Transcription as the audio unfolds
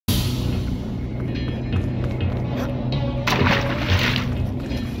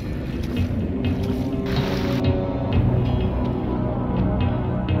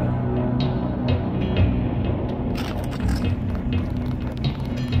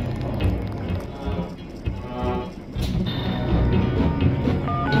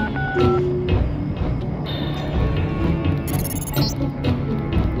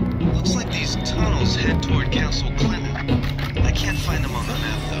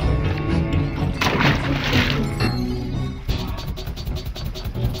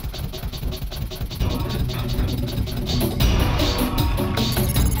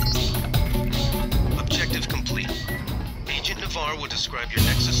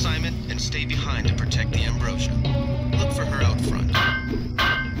assignment and stay behind to protect the Ambrosia. Look for her out front.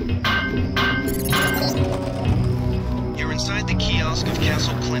 You're inside the kiosk of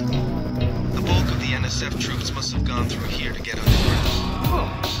Castle Clinton. The bulk of the NSF troops must have gone through here to get underground.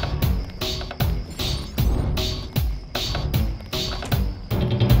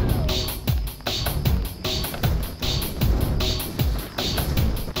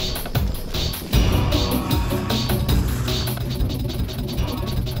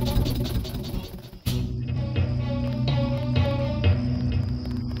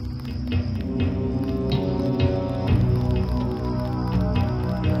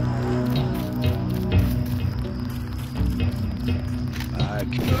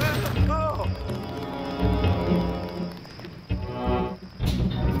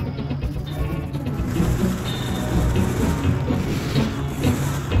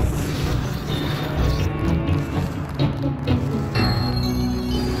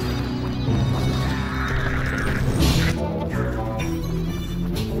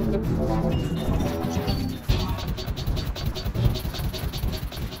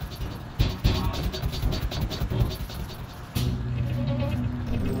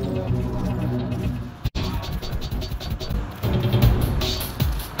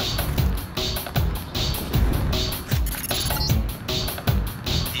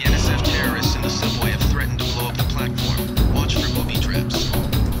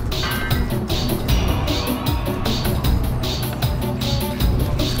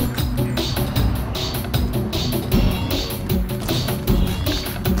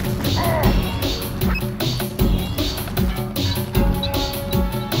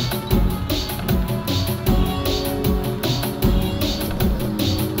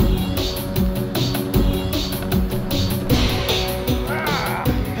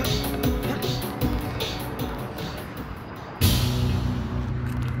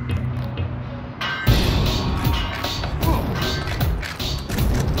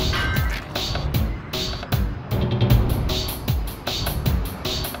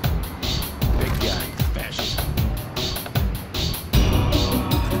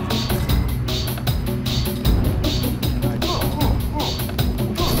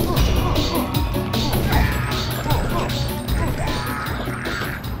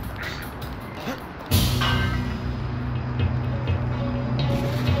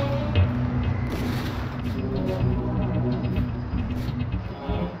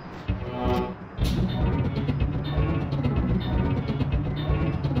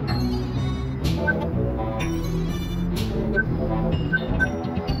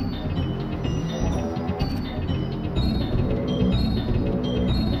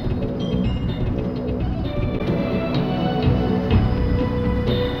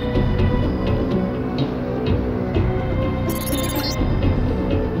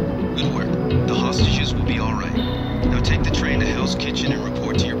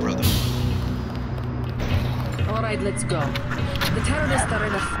 Let's go. The terrorists are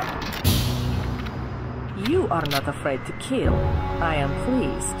in a... You are not afraid to kill. I am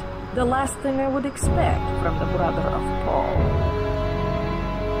pleased. The last thing I would expect from the brother of Paul.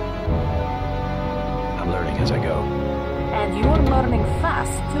 I'm learning as I go. And you're learning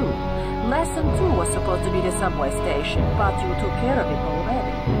fast, too. Lesson 2 was supposed to be the subway station, but you took care of it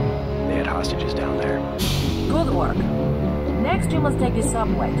already. They had hostages down there. Good work. Next, you must take the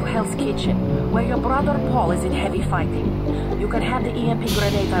subway to Hell's Kitchen, where your brother Paul is in heavy fighting. You can have the EMP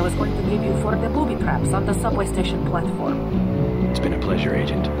grenade I was going to give you for the booby traps on the subway station platform. It's been a pleasure,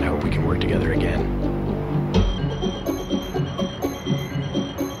 Agent. I hope we can work together again.